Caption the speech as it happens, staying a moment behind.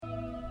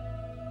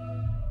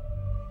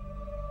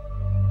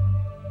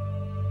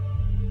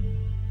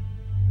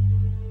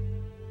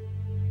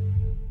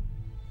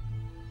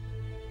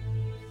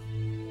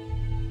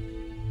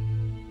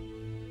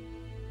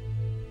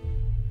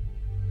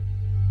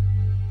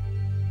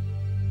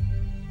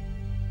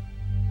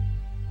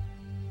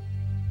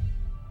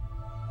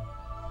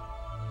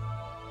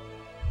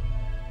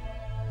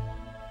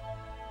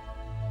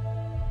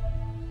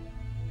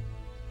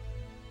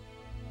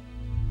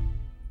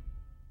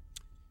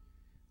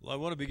Well,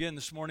 I want to begin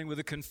this morning with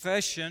a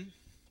confession.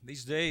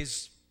 These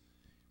days,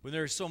 when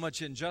there is so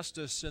much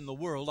injustice in the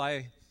world,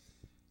 I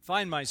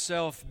find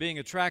myself being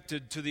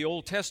attracted to the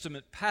Old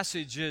Testament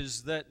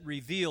passages that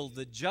reveal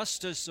the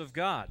justice of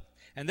God.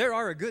 And there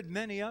are a good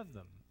many of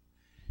them.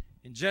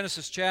 In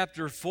Genesis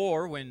chapter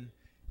 4, when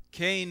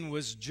Cain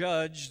was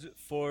judged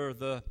for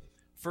the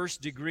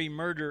first-degree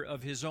murder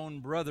of his own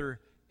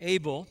brother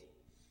Abel,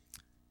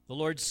 the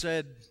Lord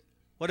said,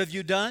 "What have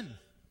you done?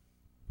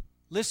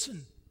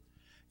 Listen.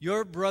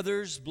 Your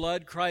brother's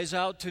blood cries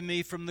out to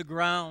me from the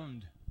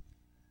ground.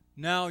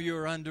 Now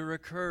you're under a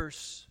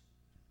curse."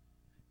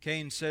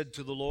 Cain said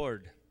to the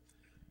Lord,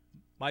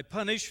 "My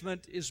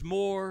punishment is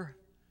more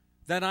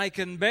than I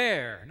can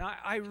bear." Now,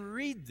 I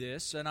read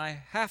this and I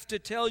have to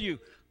tell you,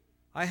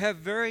 I have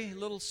very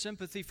little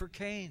sympathy for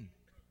Cain.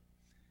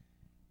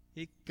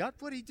 He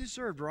got what he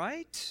deserved,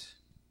 right?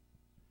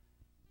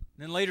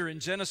 Then later in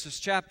Genesis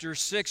chapter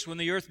 6, when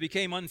the earth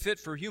became unfit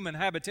for human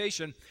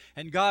habitation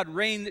and God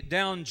rained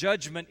down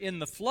judgment in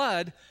the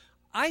flood,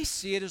 I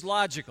see it as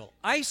logical.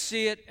 I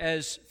see it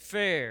as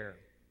fair,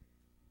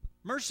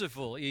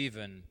 merciful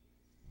even.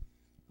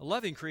 A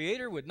loving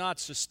Creator would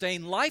not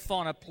sustain life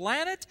on a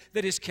planet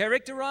that is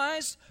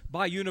characterized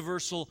by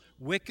universal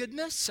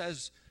wickedness.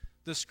 As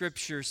the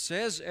Scripture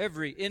says,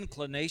 every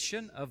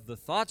inclination of the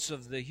thoughts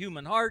of the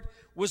human heart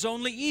was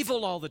only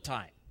evil all the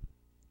time.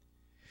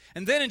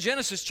 And then in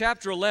Genesis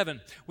chapter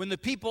 11, when the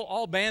people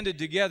all banded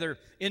together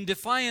in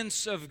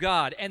defiance of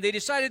God, and they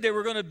decided they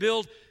were going to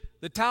build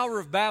the Tower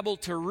of Babel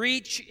to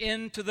reach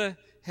into the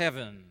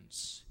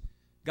heavens,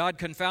 God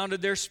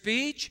confounded their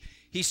speech.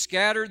 He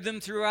scattered them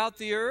throughout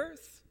the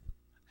earth.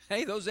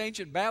 Hey, those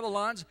ancient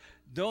Babylons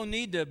don't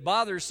need to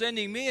bother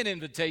sending me an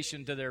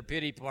invitation to their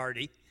pity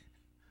party.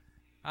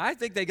 I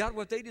think they got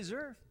what they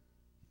deserve.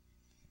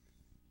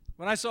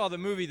 When I saw the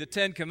movie The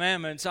Ten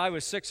Commandments, I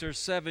was 6 or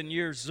 7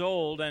 years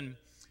old, and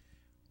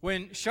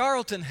when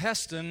Charlton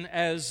Heston,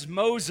 as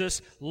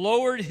Moses,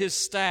 lowered his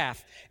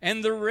staff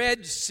and the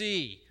Red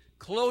Sea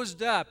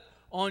closed up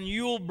on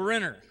Yul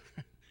Brynner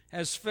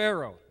as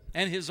Pharaoh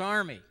and his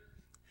army,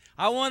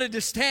 I wanted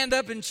to stand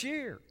up and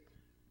cheer.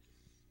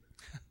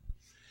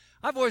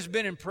 I've always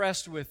been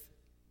impressed with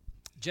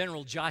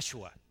General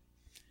Joshua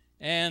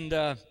and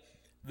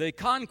the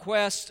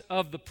conquest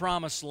of the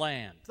Promised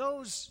Land.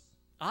 Those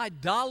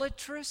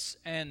idolatrous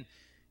and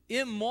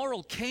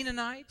immoral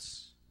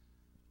Canaanites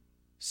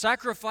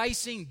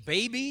sacrificing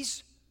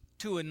babies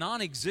to a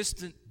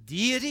non-existent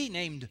deity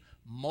named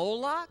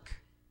Moloch.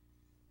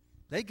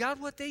 They got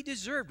what they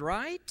deserved,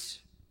 right?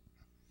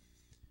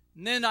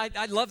 And then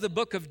I love the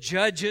book of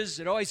Judges.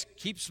 It always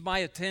keeps my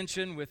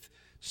attention with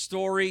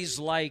stories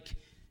like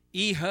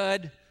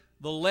Ehud,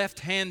 the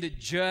left-handed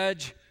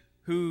judge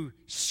who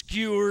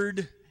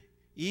skewered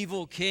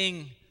evil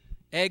King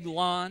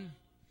Eglon,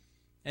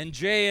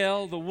 and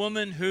Jael, the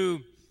woman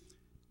who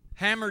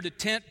hammered a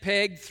tent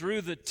peg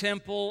through the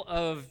temple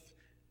of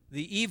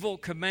the evil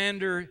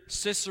commander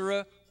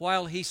Sisera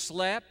while he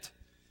slept.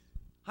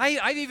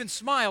 I even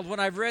smiled when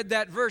I've read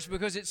that verse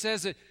because it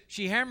says that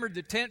she hammered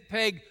the tent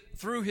peg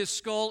through his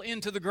skull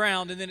into the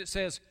ground, and then it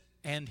says,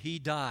 "and he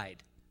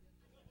died."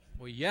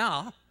 Well,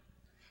 yeah.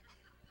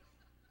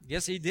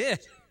 Yes, he did.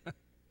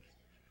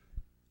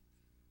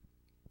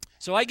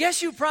 So I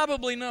guess you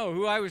probably know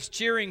who I was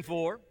cheering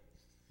for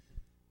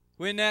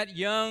when that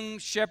young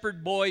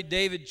shepherd boy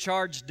David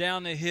charged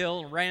down the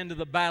hill and ran to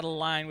the battle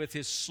line with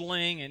his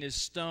sling and his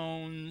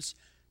stones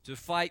to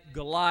fight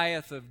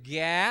Goliath of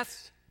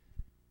Gath.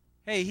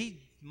 Hey, he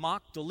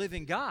mocked the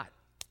living God.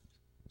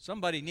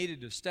 Somebody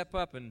needed to step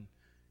up and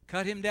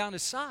cut him down to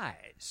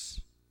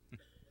size.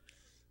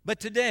 But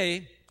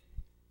today,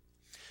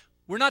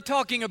 we're not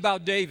talking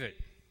about David.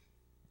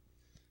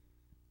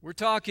 We're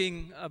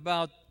talking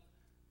about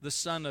the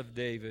son of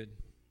David,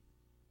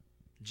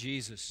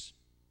 Jesus.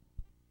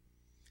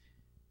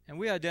 And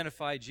we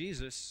identify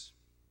Jesus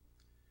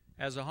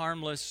as a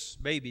harmless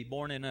baby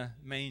born in a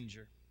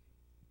manger.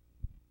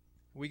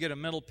 We get a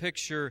mental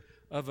picture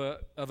of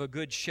a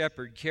good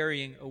shepherd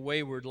carrying a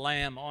wayward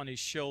lamb on his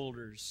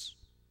shoulders.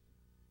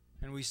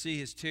 And we see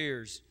his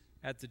tears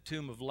at the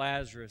tomb of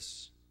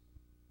Lazarus,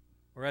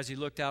 or as he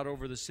looked out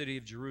over the city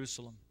of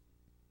Jerusalem.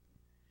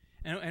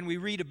 And we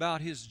read about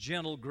his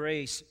gentle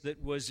grace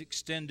that was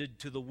extended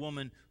to the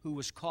woman who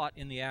was caught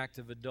in the act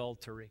of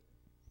adultery.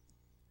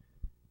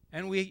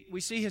 And we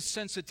see his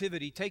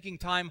sensitivity, taking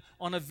time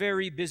on a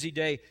very busy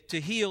day to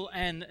heal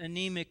an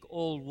anemic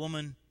old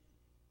woman.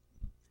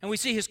 And we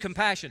see his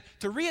compassion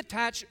to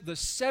reattach the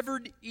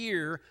severed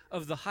ear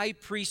of the high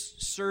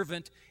priest's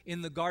servant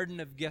in the Garden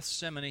of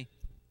Gethsemane.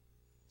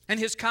 And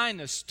his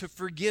kindness to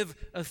forgive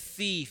a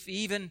thief,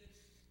 even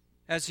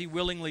as he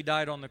willingly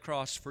died on the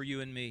cross for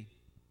you and me.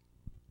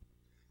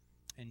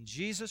 And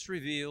Jesus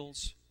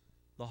reveals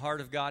the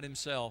heart of God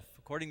himself.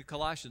 According to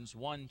Colossians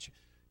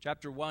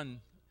chapter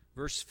 1,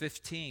 verse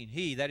 15,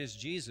 he, that is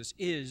Jesus,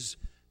 is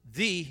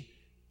the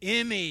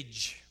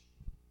image.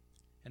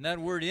 And that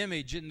word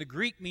image in the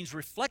Greek means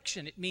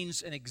reflection. It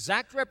means an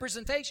exact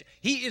representation.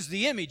 He is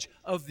the image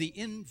of the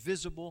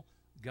invisible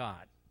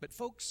God. But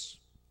folks,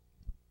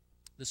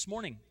 This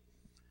morning,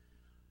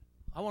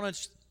 I want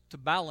us to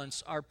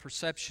balance our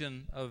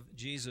perception of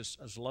Jesus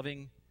as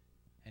loving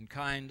and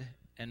kind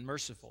and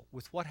merciful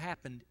with what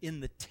happened in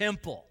the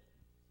temple.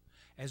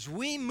 As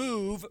we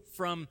move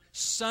from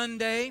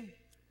Sunday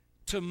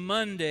to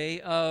Monday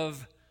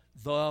of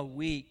the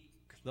week,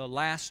 the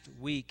last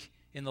week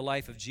in the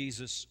life of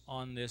Jesus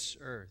on this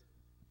earth.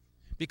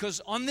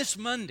 Because on this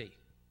Monday,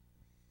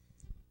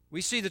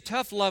 we see the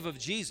tough love of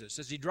Jesus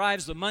as He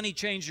drives the money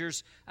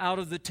changers out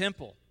of the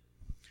temple.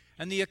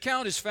 And the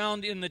account is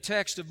found in the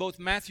text of both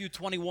Matthew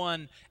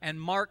 21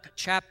 and Mark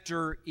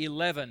chapter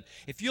 11.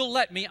 If you'll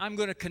let me, I'm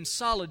going to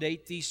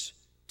consolidate these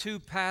two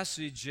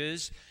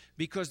passages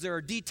because there are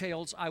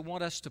details I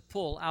want us to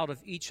pull out of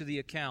each of the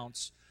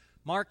accounts.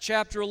 Mark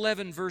chapter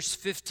 11, verse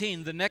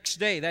 15, the next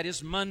day, that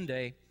is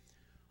Monday,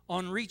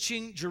 on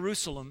reaching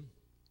Jerusalem,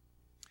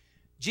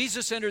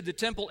 Jesus entered the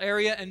temple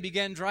area and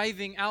began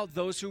driving out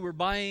those who were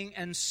buying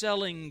and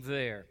selling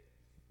there.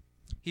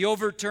 He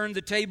overturned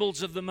the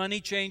tables of the money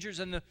changers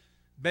and the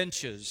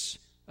benches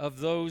of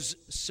those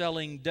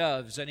selling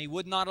doves, and He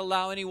would not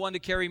allow anyone to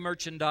carry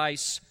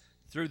merchandise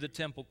through the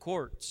temple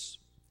courts.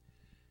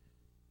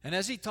 And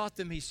as He taught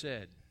them, He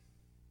said,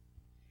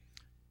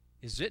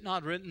 "Is it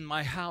not written,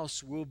 'My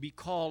house will be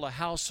called a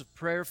house of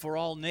prayer for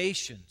all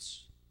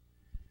nations'?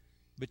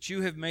 But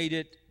you have made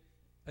it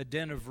a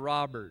den of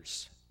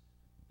robbers."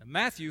 Now,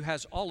 Matthew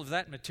has all of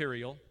that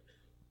material,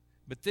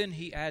 but then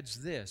he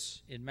adds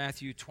this in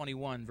Matthew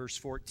 21, verse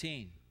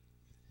 14.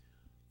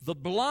 "The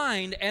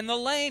blind and the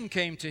lame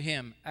came to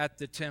Him at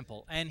the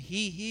temple, and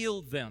He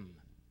healed them.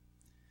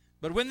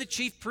 But when the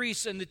chief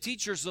priests and the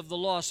teachers of the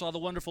law saw the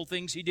wonderful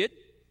things He did,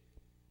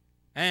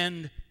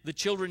 and the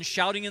children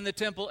shouting in the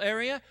temple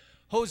area,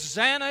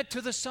 'Hosanna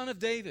to the Son of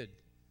David,'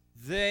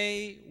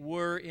 they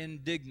were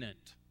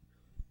indignant."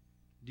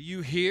 "Do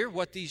you hear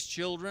what these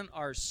children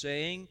are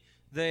saying?"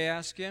 they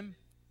asked Him.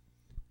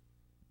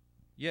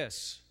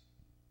 "Yes,"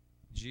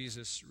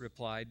 Jesus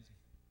replied.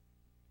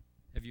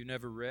 "Have you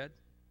never read?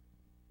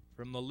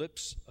 From the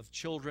lips of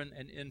children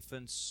and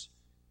infants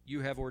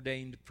you have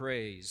ordained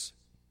praise."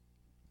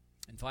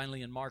 And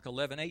finally in Mark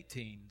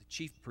 11:18, the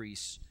chief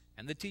priests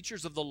and the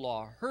teachers of the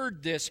law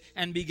heard this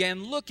and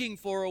began looking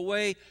for a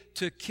way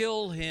to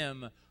kill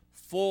Him,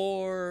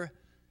 for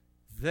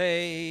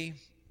they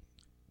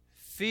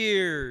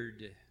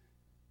feared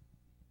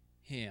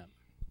Him.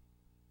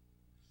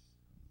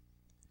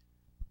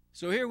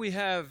 So here we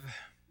have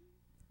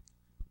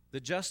the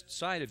just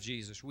side of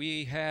Jesus.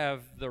 We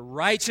have the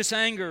righteous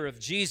anger of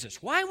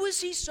Jesus. Why was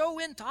He so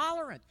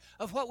intolerant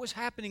of what was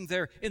happening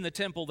there in the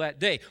temple that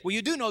day? Well,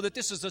 you do know that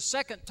this is the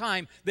second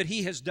time that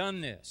He has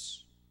done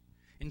this.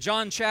 In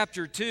John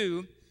chapter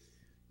 2,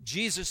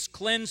 Jesus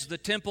cleansed the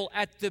temple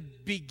at the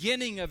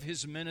beginning of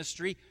His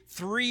ministry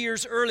 3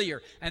 years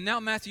earlier. And now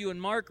Matthew and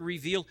Mark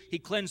reveal He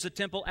cleansed the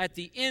temple at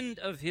the end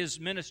of His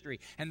ministry.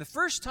 And the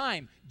first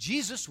time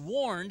Jesus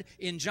warned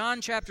in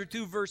John chapter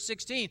 2 verse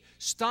 16,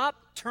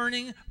 "Stop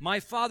turning my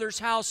Father's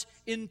house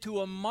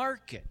into a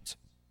market."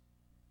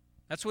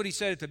 That's what He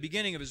said at the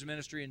beginning of His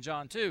ministry in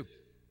John 2.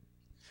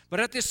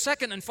 But at this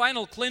second and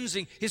final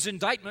cleansing, His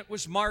indictment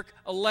was Mark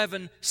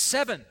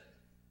 11:7.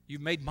 "You've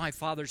made my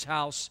Father's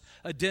house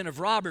a den of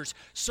robbers."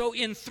 So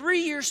in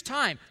 3 years'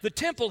 time, the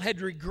temple had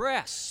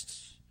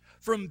regressed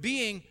from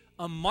being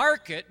a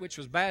market, which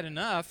was bad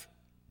enough,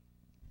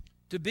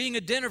 to being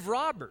a den of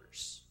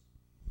robbers.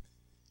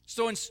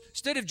 So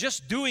instead of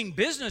just doing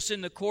business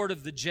in the court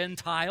of the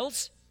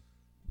Gentiles,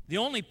 the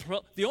only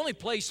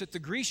place that the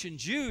Grecian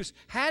Jews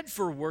had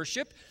for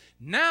worship,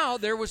 now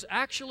there was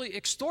actually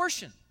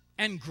extortion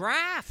and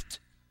graft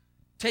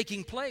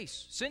taking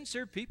place.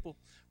 Sincere people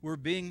were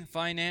being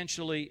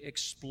financially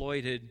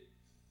exploited,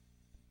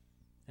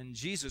 and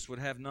Jesus would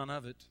have none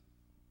of it.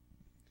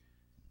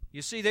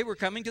 You see, they were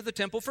coming to the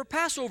temple for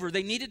Passover.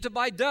 They needed to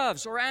buy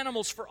doves or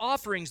animals for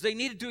offerings. They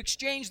needed to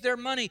exchange their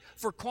money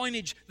for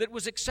coinage that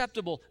was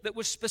acceptable, that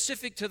was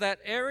specific to that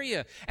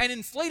area. And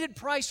inflated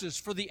prices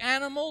for the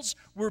animals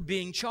were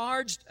being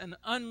charged, and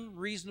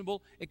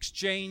unreasonable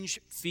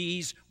exchange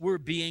fees were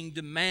being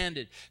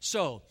demanded.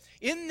 So,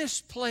 in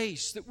this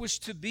place that was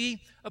to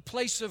be a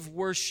place of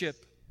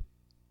worship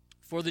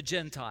for the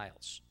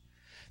Gentiles,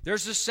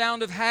 there's the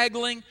sound of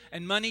haggling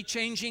and money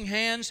changing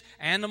hands,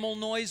 animal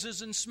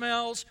noises and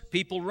smells,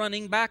 people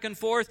running back and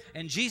forth,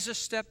 and Jesus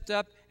stepped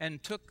up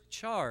and took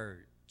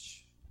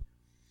charge.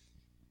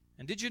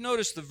 And did you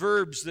notice the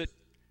verbs that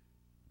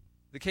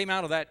came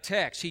out of that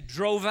text? He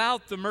drove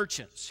out the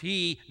merchants.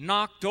 He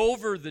knocked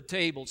over the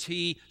tables.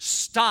 He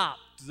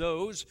stopped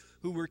those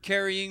who were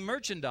carrying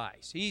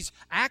merchandise. He's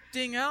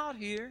acting out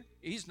here.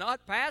 He's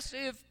not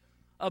passive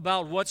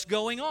about what's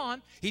going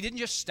on. He didn't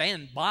just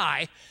stand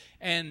by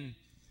and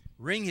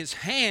wring His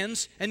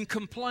hands and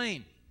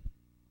complain.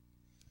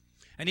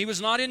 And He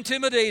was not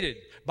intimidated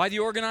by the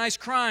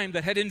organized crime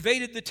that had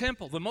invaded the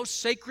temple, the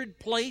most sacred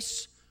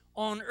place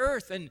on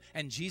earth.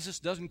 And Jesus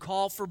doesn't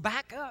call for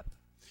backup.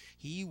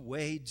 He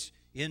wades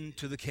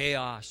into the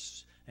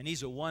chaos. And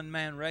He's a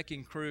one-man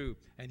wrecking crew.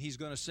 And He's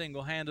going to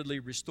single-handedly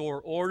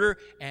restore order.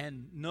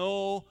 And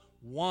no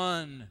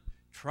one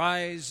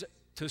tries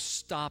to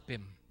stop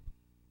him.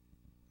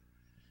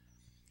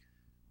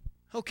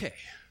 Okay,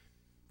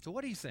 so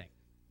what do you think?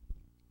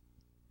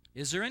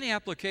 Is there any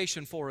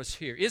application for us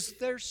here? Is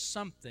there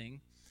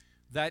something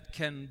that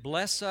can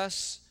bless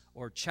us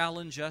or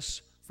challenge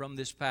us from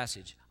this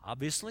passage?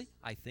 Obviously,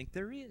 I think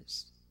there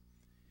is.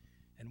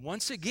 And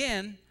once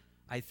again,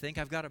 I think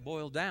I've got it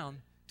boiled down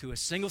to a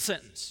single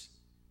sentence.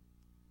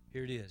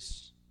 Here it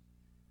is.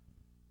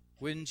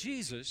 When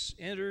Jesus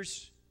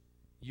enters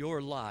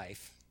your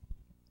life,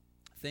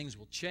 things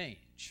will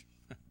change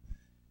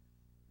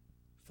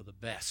for the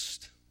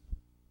best.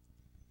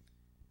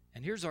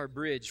 And here's our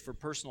bridge for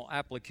personal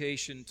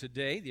application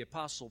today. The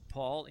Apostle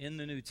Paul in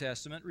the New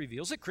Testament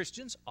reveals that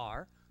Christians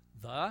are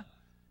the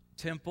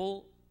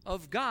temple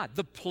of God,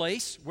 the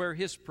place where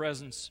His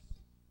presence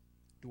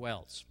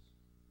dwells.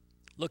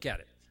 Look at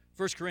it.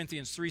 1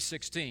 Corinthians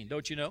 3:16.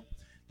 Don't you know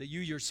that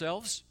you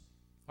yourselves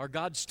are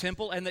God's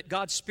temple and that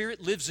God's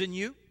Spirit lives in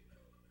you?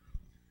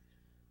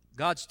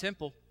 God's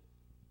temple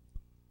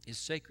is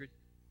sacred,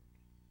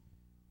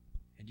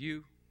 and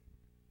you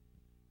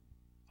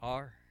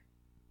are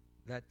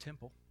that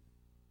temple.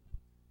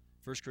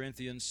 1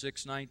 Corinthians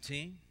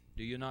 6:19.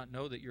 Do you not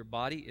know that your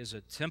body is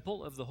a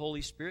temple of the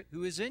Holy Spirit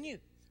who is in you,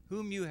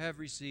 whom you have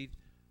received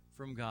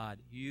from God?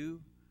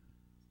 You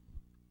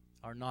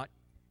are not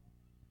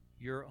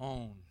your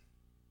own.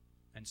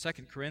 And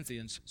 2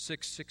 Corinthians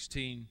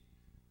 6:16,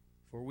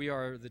 for we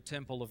are the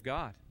temple of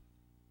God.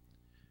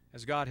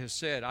 As God has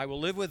said, I will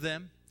live with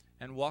them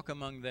and walk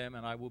among them,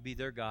 and I will be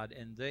their God,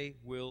 and they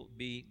will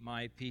be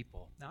my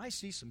people. Now, I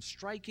see some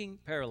striking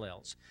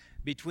parallels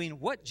between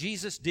what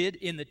Jesus did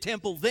in the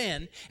temple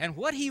then and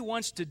what He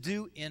wants to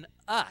do in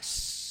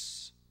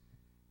us,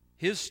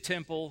 His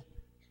temple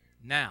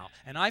now.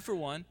 And I, for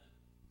one,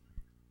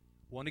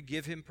 want to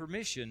give Him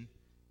permission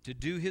to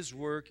do His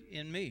work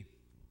in me,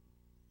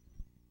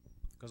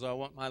 because I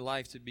want my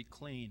life to be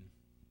clean,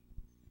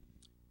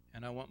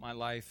 and I want my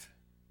life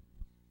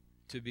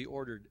to be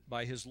ordered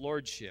by His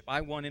Lordship.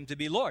 I want Him to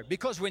be Lord,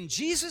 because when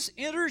Jesus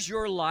enters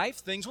your life,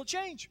 things will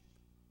change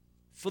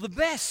for the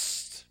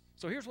best.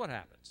 So here's what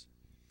happens.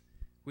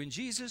 When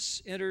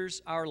Jesus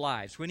enters our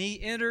lives, when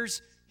He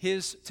enters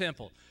His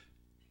temple,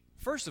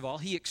 first of all,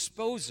 He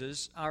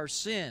exposes our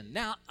sin.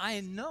 Now,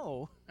 I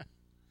know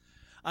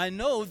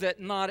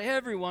that not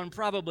everyone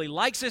probably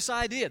likes this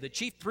idea. The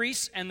chief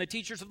priests and the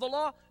teachers of the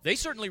law, they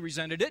certainly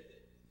resented it.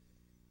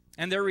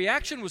 And their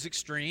reaction was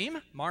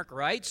extreme. Mark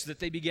writes that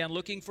they began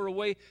looking for a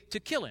way to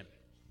kill Him.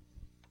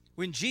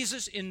 When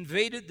Jesus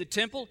invaded the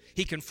temple,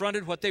 He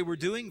confronted what they were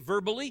doing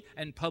verbally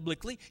and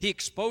publicly. He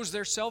exposed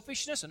their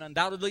selfishness, and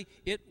undoubtedly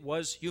it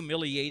was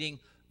humiliating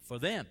for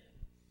them.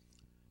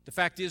 The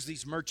fact is,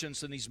 these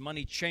merchants and these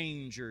money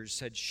changers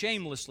had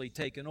shamelessly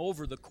taken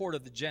over the court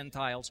of the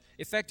Gentiles,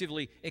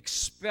 effectively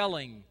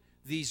expelling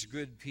these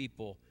good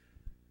people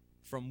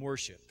from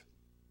worship.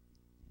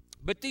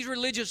 But these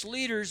religious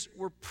leaders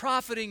were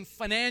profiting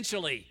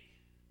financially,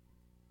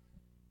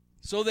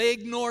 so they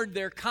ignored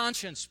their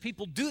conscience.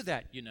 People do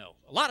that, you know,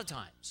 a lot of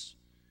times.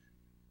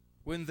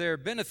 When they're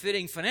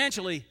benefiting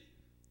financially,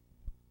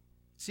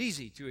 it's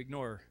easy to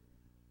ignore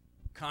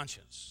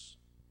conscience.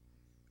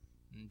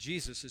 And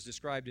Jesus is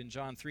described in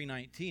John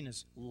 3:19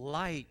 as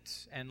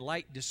light, and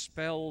light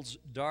dispels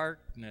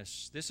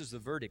darkness. This is the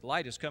verdict.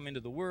 Light has come into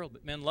the world,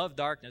 but men love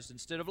darkness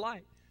instead of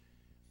light,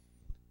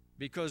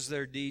 because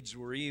their deeds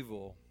were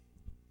evil.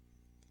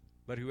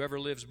 But whoever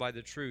lives by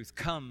the truth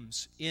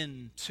comes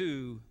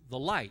into the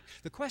light.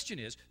 The question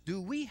is, do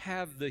we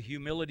have the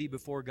humility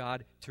before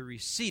God to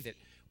receive it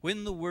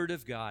when the Word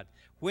of God,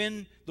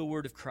 when the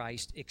Word of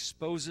Christ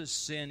exposes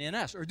sin in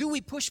us? Or do we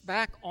push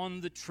back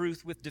on the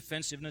truth with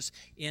defensiveness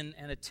in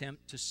an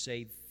attempt to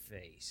save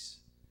face?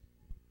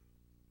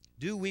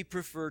 Do we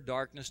prefer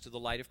darkness to the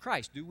light of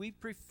Christ? Do we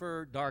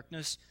prefer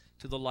darkness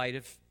to the light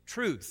of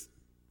truth?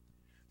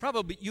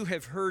 Probably you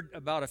have heard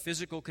about a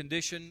physical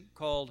condition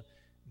called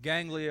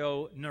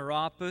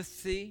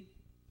ganglioneuropathy.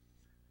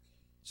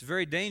 It's a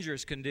very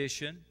dangerous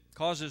condition. It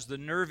causes the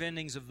nerve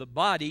endings of the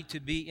body to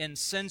be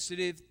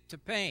insensitive to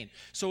pain.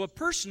 So a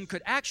person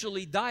could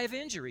actually die of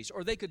injuries,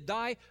 or they could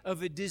die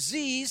of a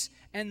disease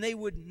and they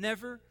would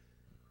never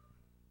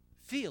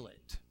feel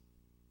it.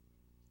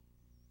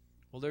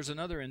 Well, there's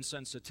another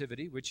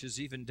insensitivity which is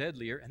even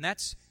deadlier, and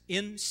that's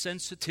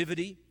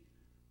insensitivity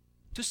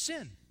to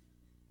sin.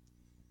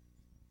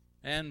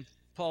 And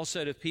Paul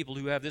said of people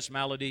who have this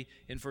malady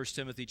in 1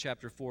 Timothy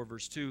chapter 4,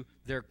 verse 2,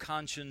 their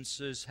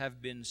consciences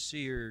have been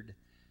seared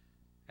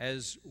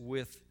as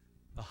with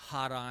a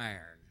hot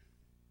iron.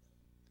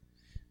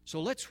 So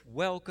let's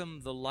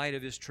welcome the light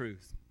of His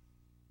truth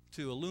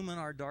to illumine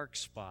our dark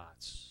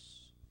spots.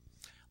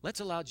 Let's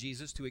allow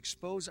Jesus to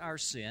expose our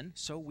sin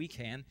so we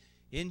can,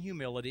 in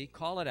humility,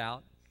 call it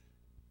out,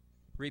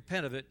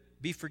 repent of it,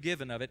 be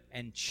forgiven of it,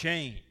 and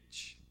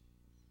change.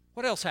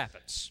 What else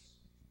happens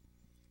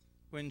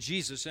when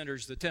Jesus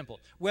enters the temple?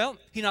 Well,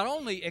 He not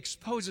only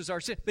exposes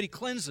our sin, but He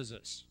cleanses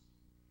us.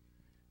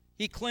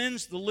 He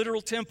cleansed the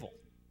literal temple,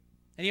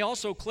 and He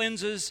also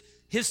cleanses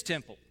His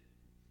temple,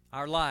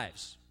 our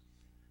lives.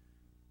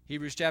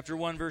 Hebrews chapter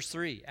 1, verse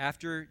 3,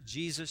 after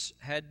Jesus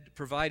had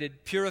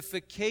provided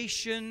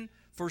purification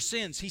for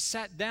sins, He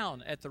sat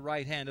down at the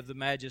right hand of the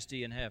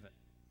Majesty in heaven.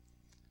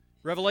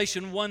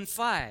 Revelation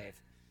 1:5,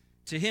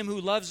 to Him who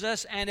loves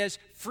us and has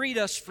freed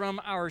us from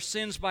our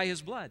sins by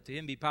His blood, to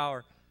Him be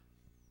power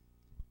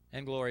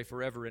and glory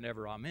forever and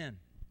ever. Amen.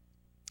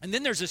 And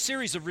then there's a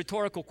series of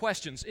rhetorical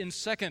questions in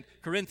 2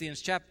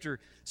 Corinthians chapter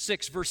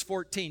 6, verse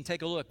 14.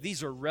 Take a look.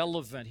 These are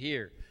relevant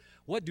here.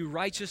 What do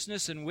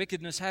righteousness and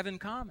wickedness have in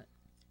common?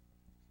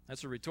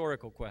 That's a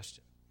rhetorical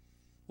question.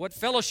 What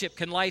fellowship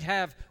can light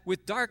have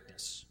with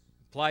darkness?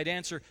 Implied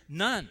answer,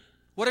 none.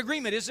 What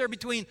agreement is there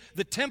between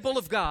the temple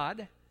of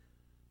God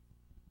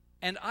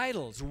and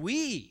idols?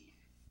 We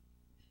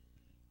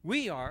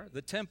are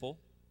the temple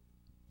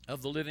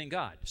of the living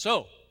God.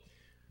 So,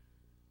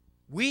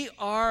 we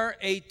are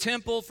a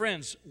temple,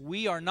 friends.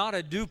 We are not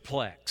a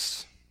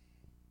duplex.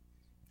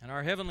 And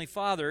our Heavenly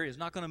Father is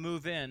not going to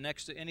move in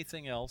next to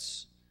anything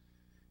else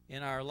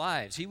in our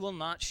lives. He will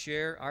not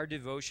share our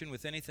devotion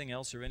with anything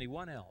else or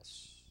anyone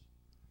else.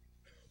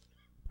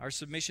 Our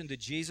submission to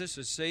Jesus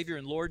as Savior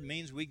and Lord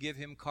means we give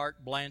Him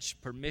carte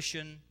blanche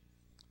permission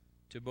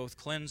to both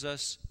cleanse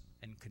us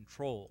and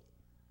control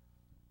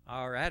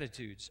our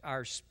attitudes,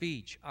 our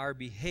speech, our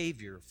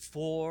behavior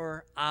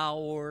for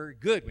our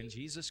good. When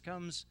Jesus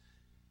comes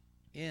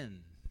in,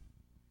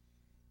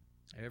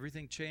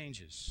 everything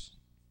changes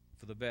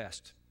for the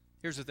best.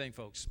 Here's the thing,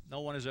 folks.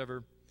 No one has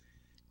ever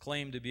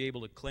claimed to be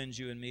able to cleanse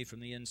you and me from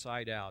the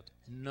inside out.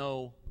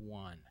 No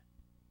one.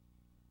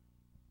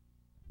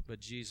 But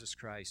Jesus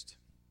Christ.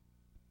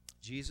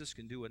 Jesus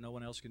can do what no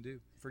one else can do.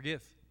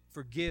 Forgive.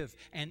 Forgive.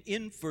 And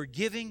in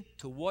forgiving,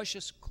 to wash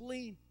us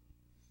clean.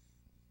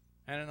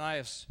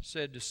 Ananias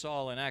said to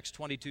Saul in Acts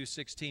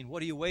 22:16,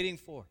 what are you waiting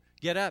for?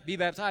 Get up, be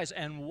baptized,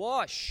 and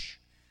wash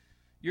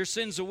your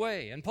sins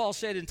away. And Paul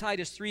said in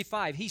Titus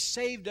 3:5, He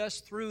saved us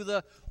through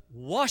the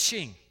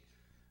washing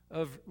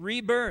of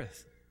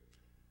rebirth.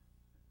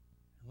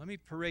 Let me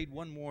parade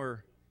one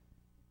more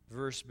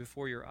verse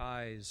before your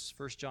eyes.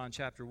 1 John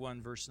chapter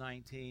 1, verse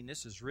 19.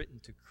 This is written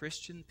to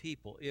Christian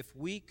people. If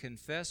we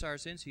confess our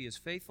sins, He is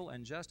faithful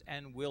and just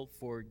and will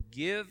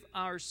forgive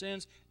our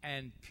sins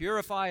and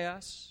purify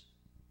us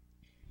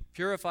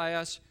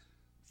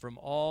from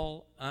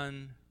all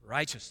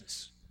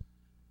unrighteousness.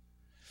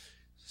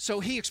 So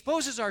He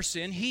exposes our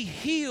sin. He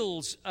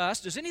heals us.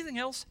 Does anything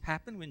else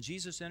happen when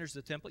Jesus enters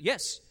the temple?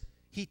 Yes.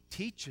 He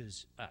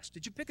teaches us.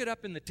 Did you pick it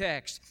up in the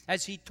text?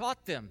 As He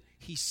taught them,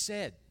 He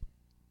said,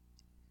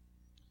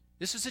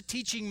 this is a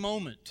teaching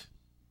moment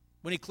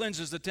when He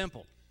cleanses the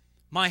temple.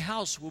 My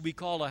house will be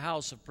called a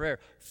house of prayer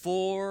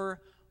for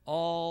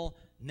all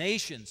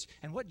nations.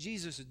 And what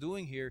Jesus is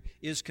doing here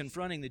is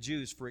confronting the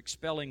Jews for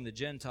expelling the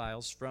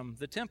Gentiles from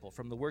the temple,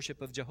 from the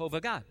worship of Jehovah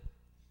God.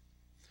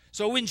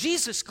 So when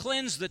Jesus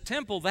cleansed the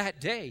temple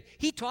that day,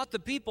 He taught the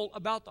people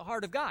about the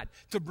heart of God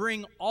to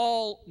bring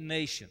all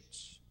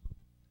nations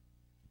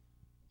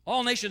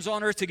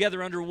on earth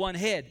together under one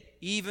head,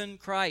 even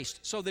Christ.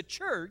 So the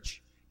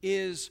church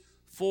is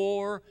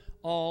for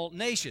all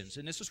nations.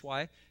 And this is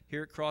why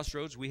here at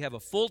Crossroads we have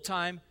a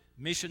full-time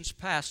missions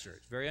pastor.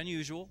 It's very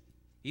unusual,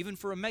 even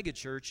for a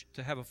megachurch,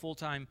 to have a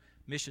full-time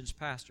missions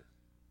pastor.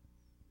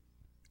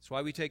 That's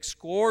why we take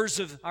scores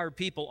of our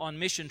people on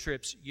mission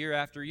trips year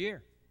after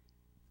year.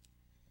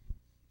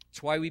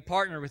 It's why we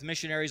partner with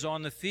missionaries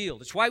on the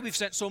field. It's why we've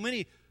sent so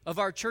many of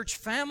our church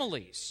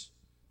families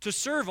to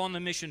serve on the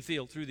mission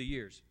field through the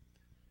years.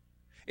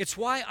 It's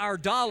why our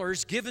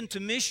dollars given to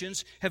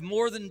missions have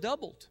more than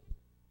doubled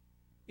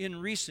in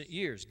recent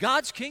years.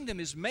 God's kingdom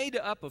is made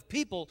up of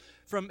people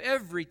from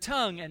every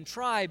tongue and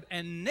tribe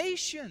and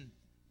nation.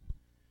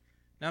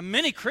 Now,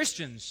 many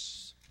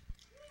Christians,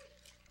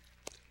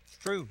 it's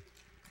true,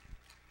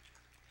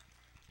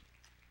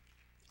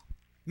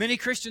 many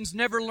Christians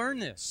never learn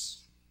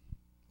this,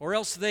 or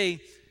else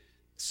they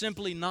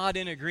simply nod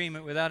in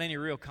agreement without any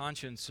real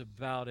conscience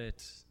about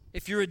it.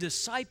 If you're a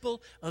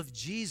disciple of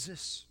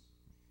Jesus,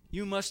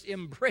 you must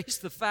embrace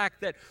the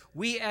fact that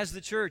we as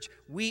the church,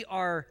 we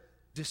are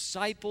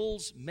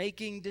disciples,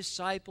 making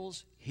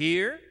disciples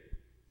here,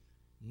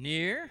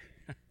 near,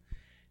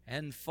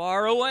 and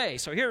far away.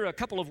 So here are a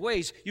couple of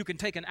ways you can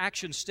take an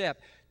action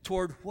step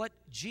toward what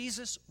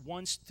Jesus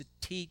wants to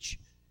teach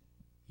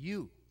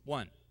you.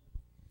 1,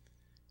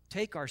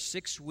 take our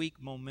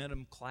 6-week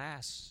Momentum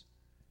class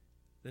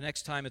the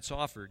next time it's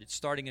offered. It's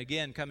starting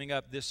again coming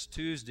up this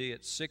Tuesday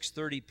at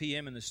 6:30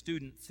 p.m. in the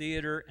Student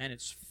Theater, and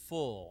it's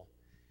full,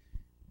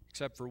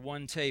 except for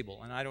one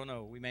table. And I don't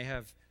know, we may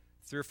have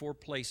 3 or 4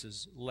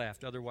 places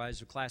left. Otherwise,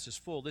 the class is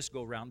full this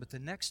go-round. But the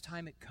next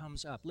time it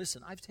comes up,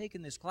 listen, I've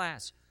taken this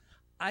class.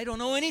 I don't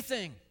know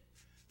anything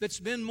that's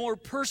been more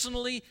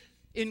personally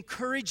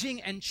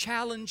encouraging and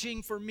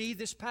challenging for me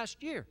this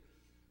past year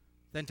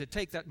than to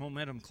take that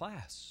Momentum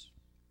class.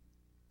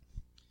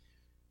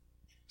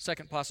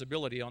 Second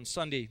possibility, on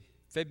Sunday,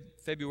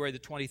 February the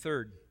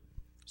 23rd,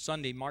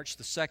 Sunday, March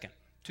the 2nd,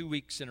 2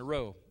 weeks in a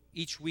row.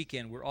 Each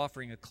weekend we're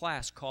offering a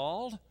class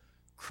called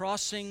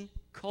Crossing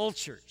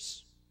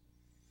Cultures.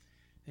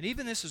 And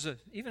even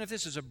if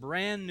this is a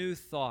brand new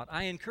thought,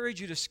 I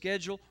encourage you to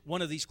schedule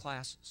one of these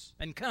classes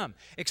and come,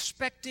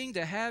 expecting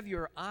to have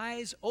your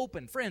eyes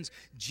open. Friends,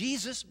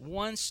 Jesus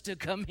wants to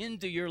come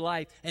into your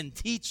life and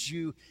teach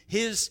you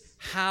His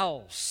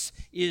house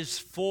is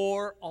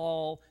for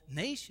all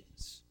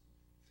nations.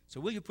 So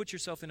will you put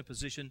yourself in a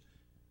position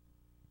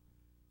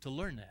to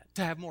learn that,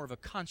 to have more of a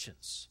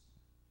conscience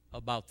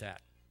about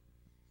that?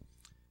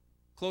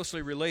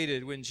 Closely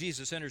related, when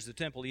Jesus enters the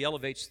temple, He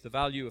elevates the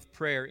value of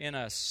prayer in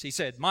us. He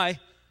said, "My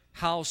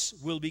house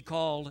will be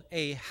called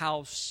a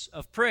house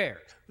of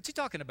prayer." What's He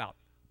talking about?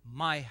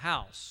 My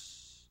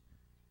house.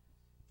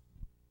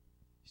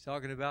 He's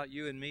talking about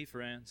you and me,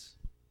 friends.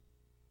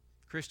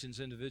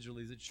 Christians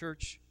individually, the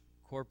church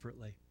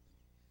corporately.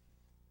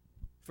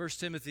 1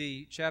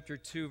 Timothy chapter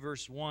 2,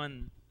 verse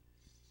 1,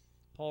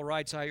 Paul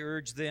writes, "I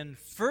urge then,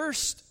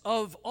 first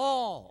of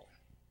all,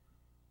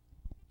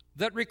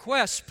 that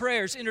requests,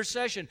 prayers,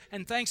 intercession,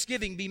 and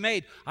thanksgiving be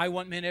made." I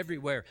want men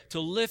everywhere to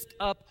lift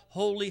up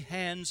holy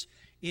hands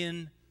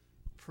in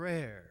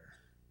prayer.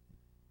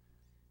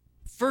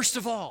 First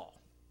of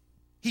all,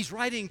 he's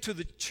writing to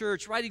the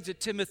church, writing to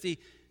Timothy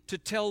to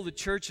tell the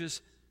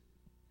churches,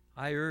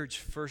 I urge,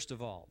 first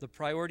of all, the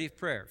priority of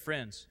prayer.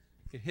 Friends,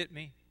 it hit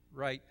me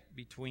right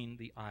between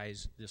the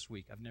eyes this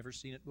week. I've never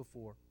seen it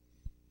before.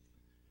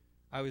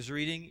 I was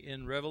reading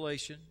in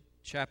Revelation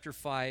chapter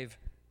 5,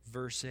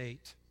 verse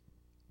 8.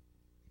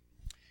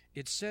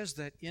 It says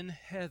that in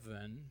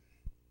heaven,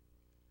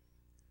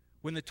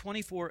 when the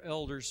 24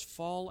 elders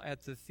fall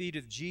at the feet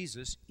of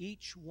Jesus,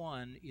 each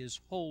one is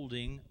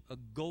holding a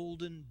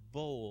golden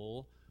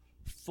bowl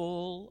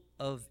full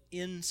of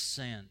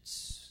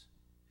incense.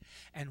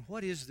 And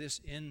what is this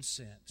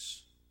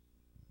incense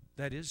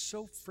that is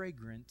so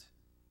fragrant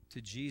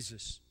to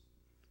Jesus?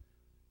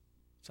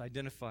 It's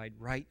identified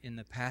right in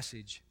the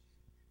passage.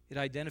 It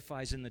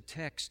identifies in the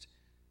text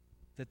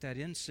that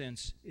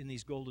incense in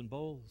these golden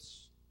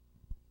bowls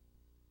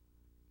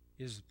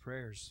is the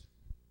prayers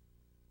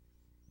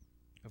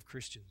of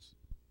Christians.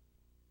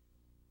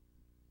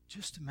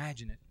 Just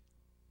imagine it.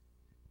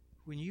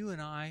 When you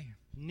and I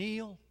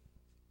kneel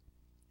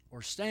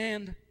or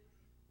stand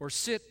or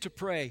sit to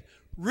pray,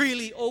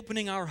 really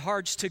opening our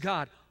hearts to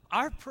God,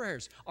 our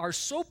prayers are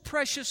so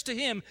precious to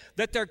Him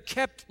that they're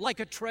kept like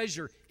a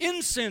treasure,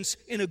 incense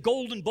in a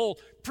golden bowl,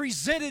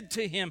 presented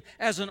to Him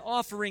as an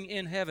offering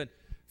in heaven.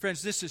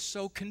 Friends, this is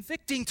so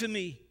convicting to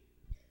me.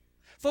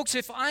 Folks,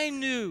 if I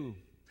knew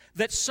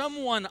that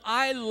someone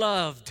I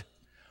loved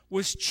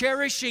was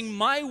cherishing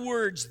my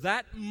words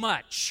that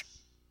much,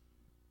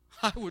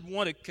 I would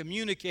want to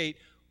communicate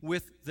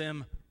with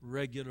them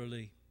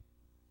regularly.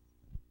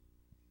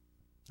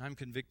 I'm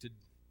convicted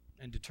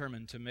and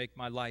determined to make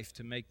my life,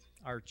 to make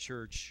our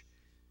church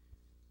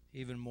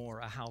even more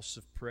a house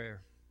of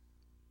prayer.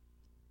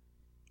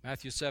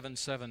 Matthew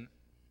 7:7,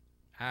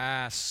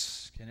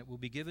 ask, and it will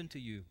be given to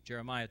you.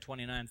 Jeremiah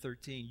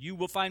 29:13, you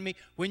will find me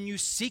when you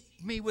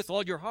seek me with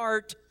all your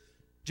heart.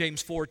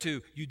 James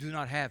 4:2, you do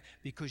not have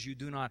because you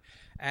do not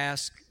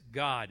ask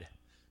God.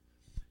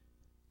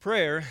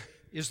 Prayer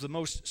is the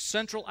most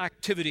central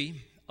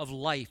activity of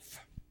life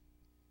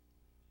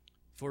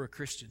for a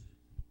Christian.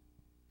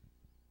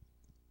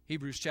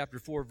 Hebrews chapter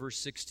 4, verse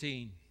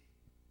 16.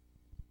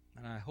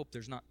 And I hope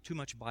there's not too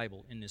much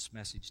Bible in this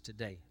message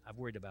today. I've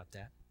worried about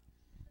that.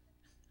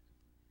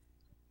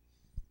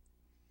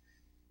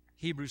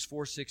 Hebrews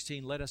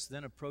 4:16, let us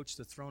then approach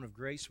the throne of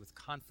grace with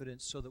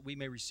confidence so that we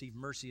may receive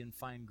mercy and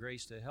find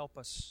grace to help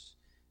us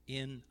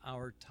in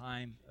our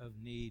time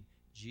of need.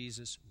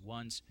 Jesus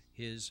wants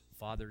His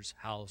Father's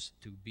house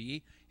to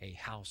be a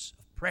house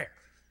of prayer.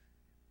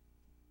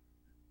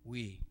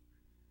 We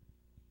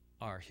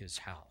are His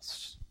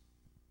house.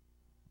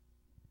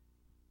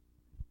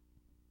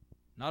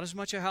 Not as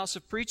much a house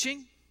of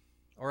preaching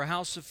or a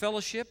house of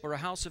fellowship or a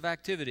house of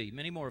activity.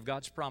 Many more of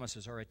God's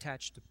promises are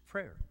attached to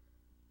prayer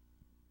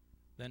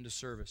than to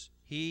service.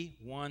 He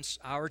wants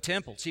our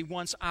temples. He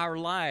wants our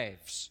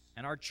lives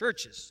and our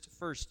churches to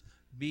first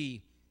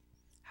be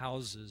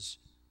houses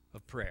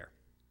of prayer.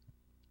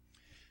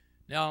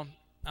 Now,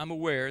 I'm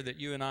aware that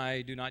you and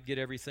I do not get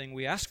everything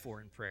we ask for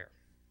in prayer.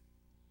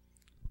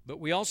 But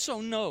we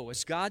also know,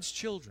 as God's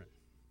children,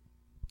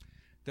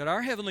 that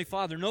our Heavenly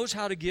Father knows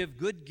how to give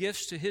good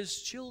gifts to His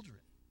children.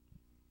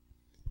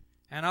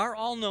 And our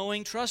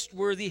all-knowing,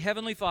 trustworthy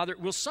Heavenly Father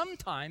will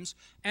sometimes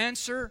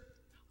answer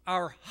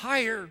our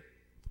higher,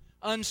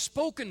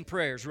 unspoken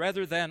prayers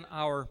rather than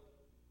our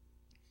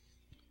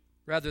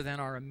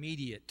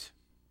immediate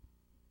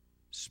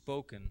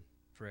spoken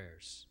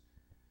prayers.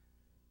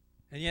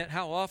 And yet,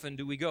 how often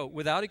do we go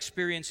without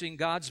experiencing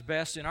God's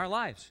best in our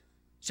lives?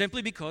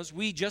 Simply because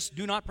we just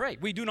do not pray.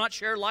 We do not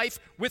share life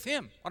with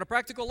Him on a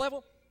practical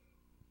level.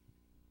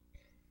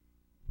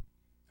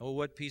 Oh,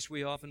 what peace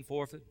we often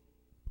forfeit.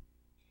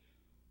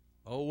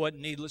 Oh, what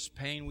needless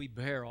pain we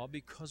bear, all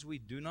because we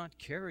do not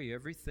carry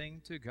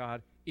everything to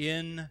God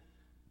in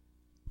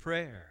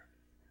prayer.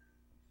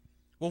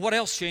 Well, what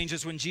else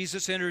changes when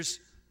Jesus enters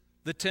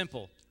the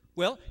temple?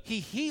 Well, He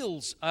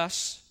heals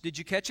us. Did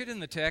you catch it in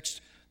the text?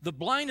 The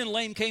blind and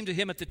lame came to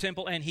him at the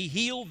temple, and he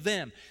healed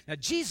them. Now,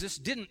 Jesus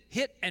didn't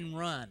hit and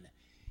run.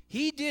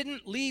 He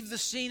didn't leave the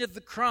scene of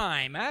the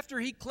crime. After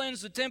he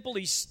cleansed the temple,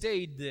 he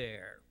stayed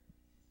there.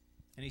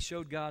 And he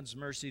showed God's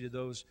mercy to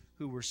those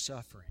who were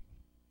suffering.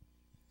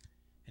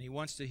 And he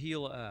wants to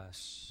heal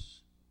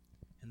us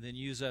and then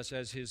use us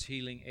as his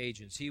healing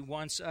agents. He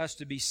wants us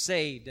to be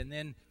saved and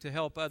then to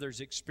help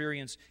others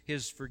experience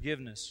his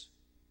forgiveness.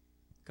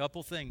 A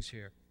couple things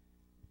here.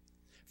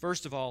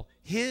 First of all,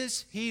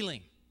 his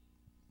healing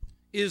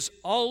is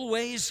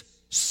always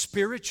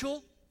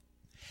spiritual,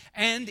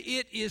 and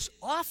it is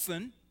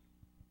often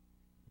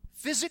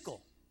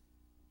physical.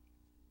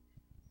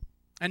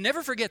 And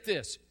never forget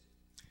this.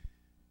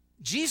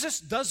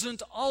 Jesus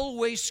doesn't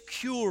always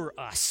cure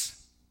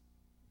us,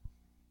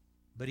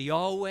 but he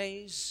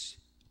always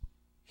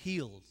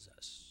heals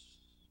us.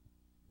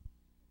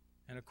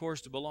 And of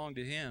course, to belong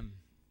to him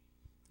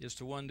is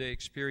to one day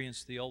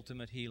experience the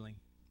ultimate healing.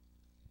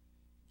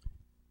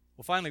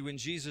 Well, finally, when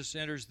Jesus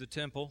enters the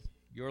temple,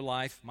 your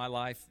life, my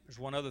life, there's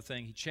one other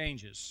thing he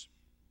changes.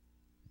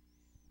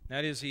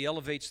 That is, he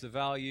elevates the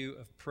value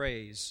of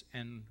praise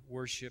and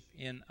worship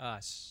in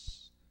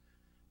us.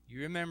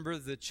 You remember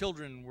the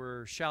children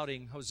were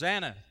shouting,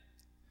 "Hosanna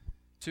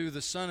to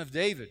the Son of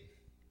David."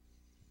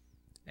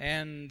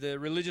 And the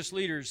religious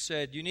leaders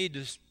said, "You need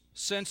to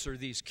censor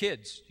these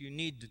kids. You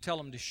need to tell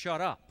them to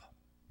shut up."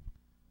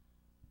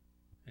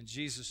 And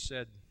Jesus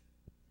said,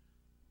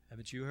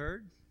 "Haven't you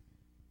heard?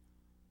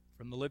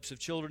 From the lips of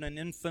children and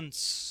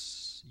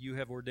infants, you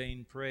have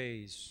ordained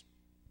praise."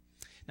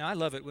 Now, I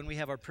love it when we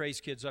have our praise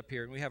kids up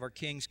here and we have our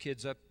King's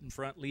kids up in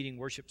front leading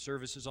worship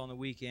services on the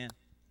weekend.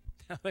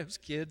 Those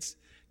kids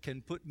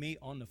can put me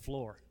on the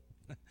floor.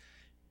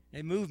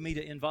 They move me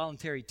to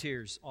involuntary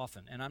tears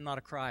often, and I'm not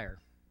a crier.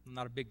 I'm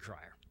not a big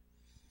crier.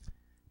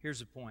 Here's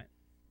the point.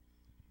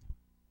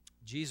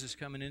 Jesus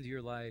coming into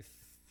your life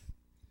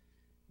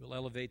will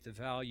elevate the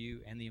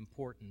value and the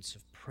importance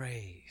of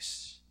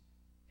praise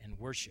and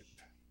worship.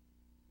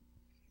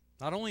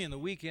 Not only in the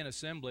weekend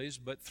assemblies,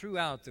 but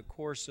throughout the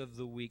course of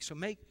the week. So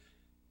make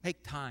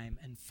time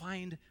and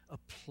find a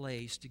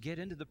place to get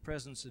into the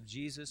presence of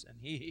Jesus, and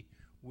he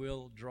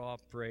will draw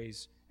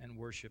praise and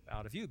worship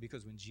out of you.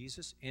 Because when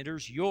Jesus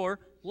enters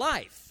your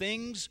life,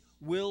 things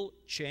will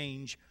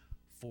change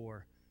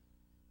for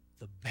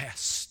the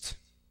best.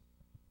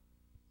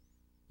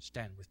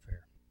 Stand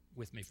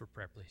with me for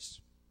prayer, please.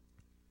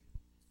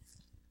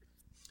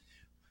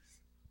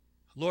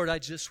 Lord, I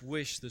just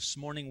wish this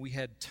morning we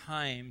had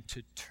time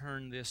to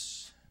turn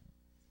this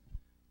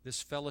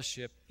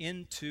fellowship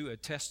into a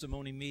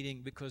testimony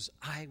meeting, because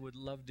I would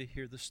love to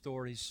hear the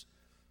stories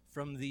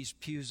from these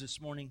pews this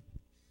morning.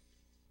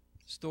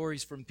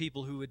 Stories from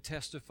people who would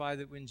testify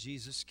that when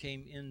Jesus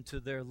came into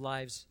their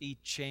lives, he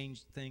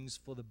changed things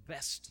for the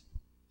best.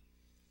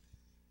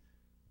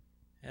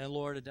 And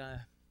Lord,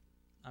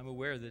 I'm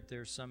aware that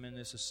there's some in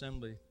this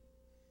assembly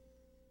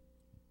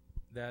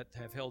that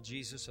have held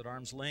Jesus at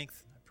arm's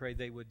length. I pray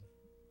they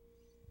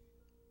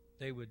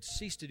would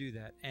cease to do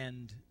that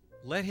and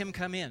let him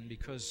come in,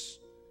 because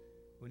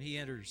when he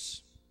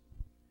enters,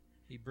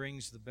 he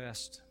brings the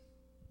best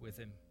with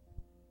him.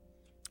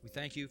 We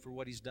thank you for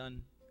what he's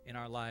done in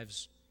our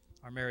lives,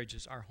 our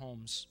marriages, our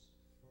homes,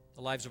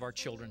 the lives of our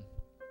children,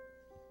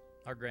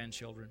 our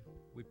grandchildren.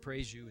 We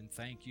praise you and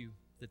thank you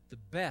that the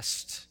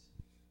best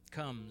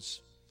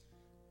comes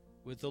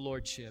with the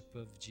lordship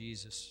of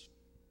Jesus.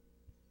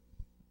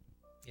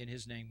 In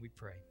his name we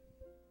pray.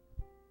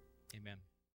 Amen.